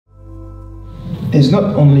It's not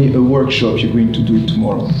only a workshop you're going to do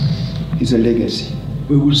tomorrow, it's a legacy.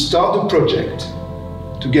 We will start the project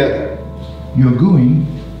together. You're going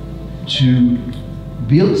to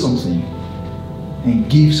build something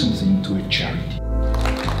and give something to a charity.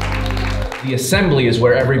 The assembly is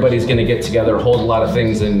where everybody's going to get together, hold a lot of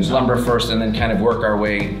things and lumber first and then kind of work our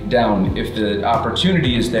way down. If the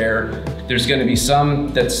opportunity is there, there's going to be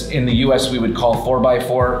some that's in the US we would call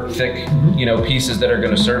 4x4 thick, you know, pieces that are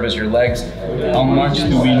going to serve as your legs. How much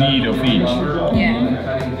do we need of each?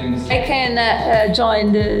 Yeah. I can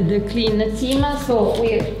join the clean team, so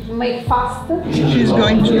we make fast. She's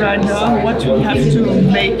going to write down what we have to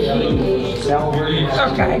make.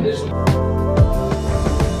 Okay.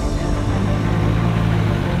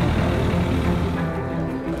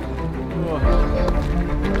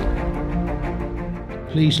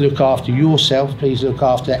 Please look after yourself, please look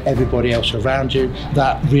after everybody else around you.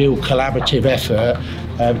 That real collaborative effort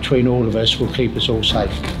between all of us will keep us all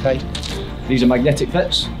safe, okay? These are magnetic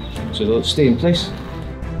bits, so they'll stay in place.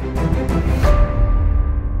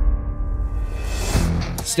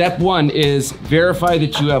 Step one is verify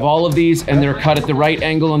that you have all of these and they're cut at the right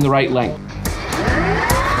angle and the right length.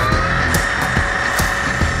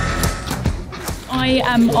 I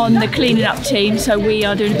am on the cleaning up team, so we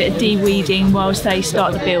are doing a bit of de-weeding whilst they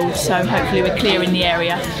start the build, so hopefully we're clearing the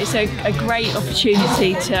area. It's a great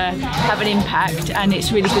opportunity to have an impact, and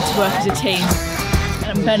it's really good to work as a team.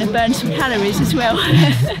 And I'm going to burn some calories as well.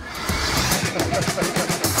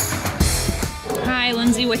 Hi,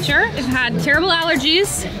 Lindsay Witcher. I've had terrible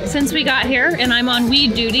allergies since we got here, and I'm on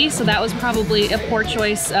weed duty, so that was probably a poor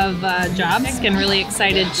choice of jobs. And really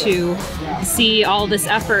excited to see all this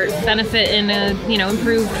effort benefit in a, you know,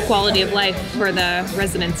 improved quality of life for the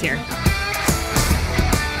residents here.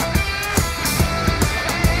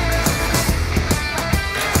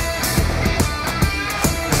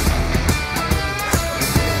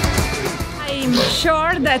 I'm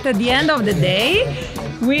sure that at the end of the day,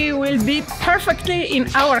 we will be perfectly in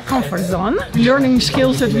our comfort zone, learning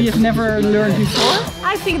skills that we have never learned before.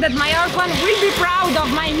 I think that my husband will be proud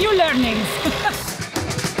of my new learnings.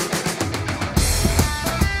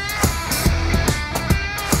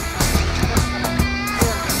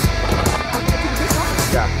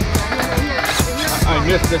 I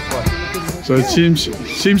missed this one. So it seems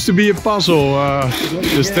to be a puzzle,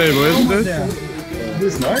 this table, isn't it?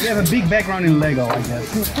 This nice. We have a big background in Lego, I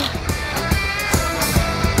guess.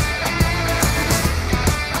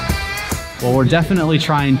 Well, we're definitely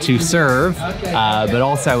trying to serve, but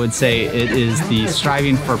also I would say it is the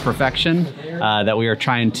striving for perfection that we are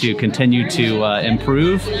trying to continue to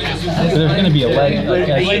improve. So there's going to be a leg, like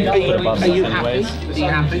I should put above this anyways. Are you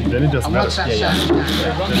happy? Then it doesn't matter.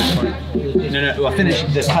 No, I'll finish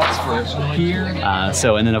the cuts for here.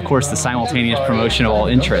 And then of course the simultaneous promotion of all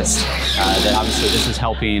interests. That obviously this is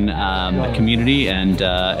helping the community and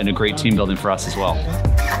a great team building for us as well.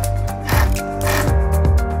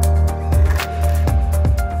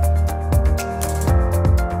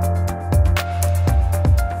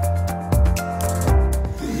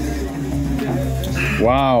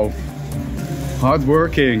 Wow, hard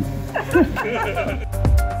working. The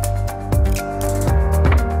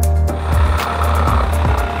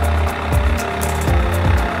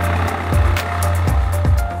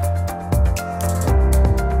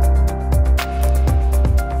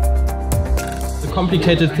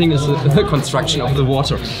complicated thing is the construction of the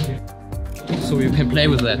water. So you can play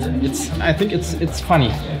with that. I think it's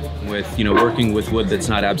funny. With, you know, working with wood that's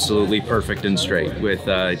not absolutely perfect and straight, with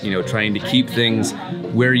you know, trying to keep things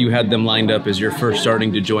where you had them lined up as you're first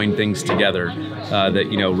starting to join things together. That,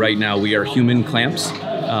 you know, right now we are human clamps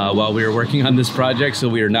while we are working on this project, so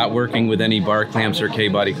we are not working with any bar clamps or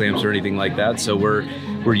K-body clamps or anything like that. So we're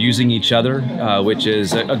using each other, which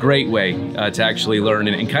is a great way to actually learn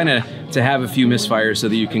and kind of to have a few misfires so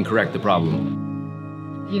that you can correct the problem.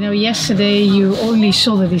 You know, yesterday you only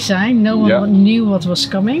saw the design, no one knew what was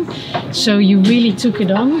coming, so you really took it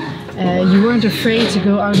on. You weren't afraid to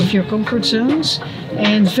go out of your comfort zones,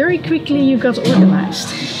 and very quickly you got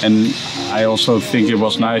organized. And I also think it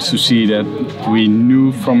was nice to see that we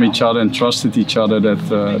knew from each other and trusted each other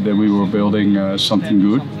that we were building something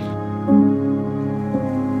good.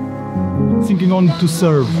 Thinking on to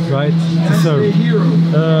serve, right? To serve.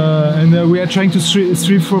 And we are trying to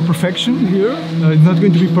strive for perfection here. It's not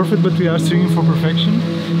going to be perfect, but we are striving for perfection.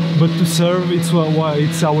 But to serve, it's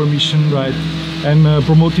our mission, right? And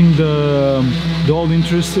promoting the old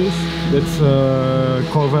interests, that's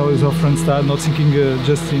core values of Randstad, not thinking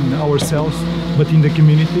just in ourselves, but in the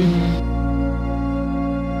community.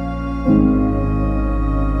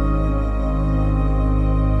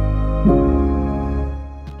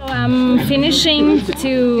 I'm finishing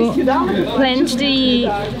to plant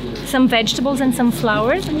some vegetables and some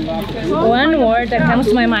flowers. One word that comes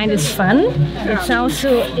to my mind is fun. It's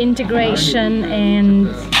also integration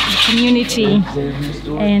and community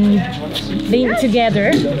and being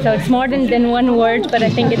together. So it's more than one word, but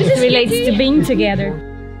I think it relates to being together.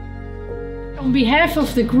 On behalf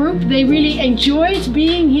of the group, they really enjoyed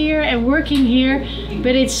being here and working here,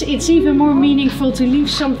 but it's even more meaningful to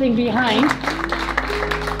leave something behind.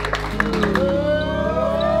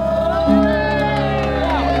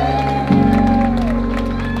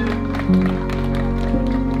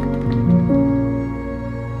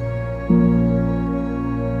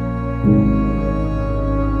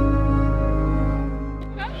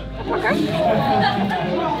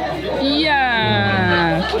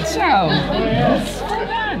 Ja, goed zo.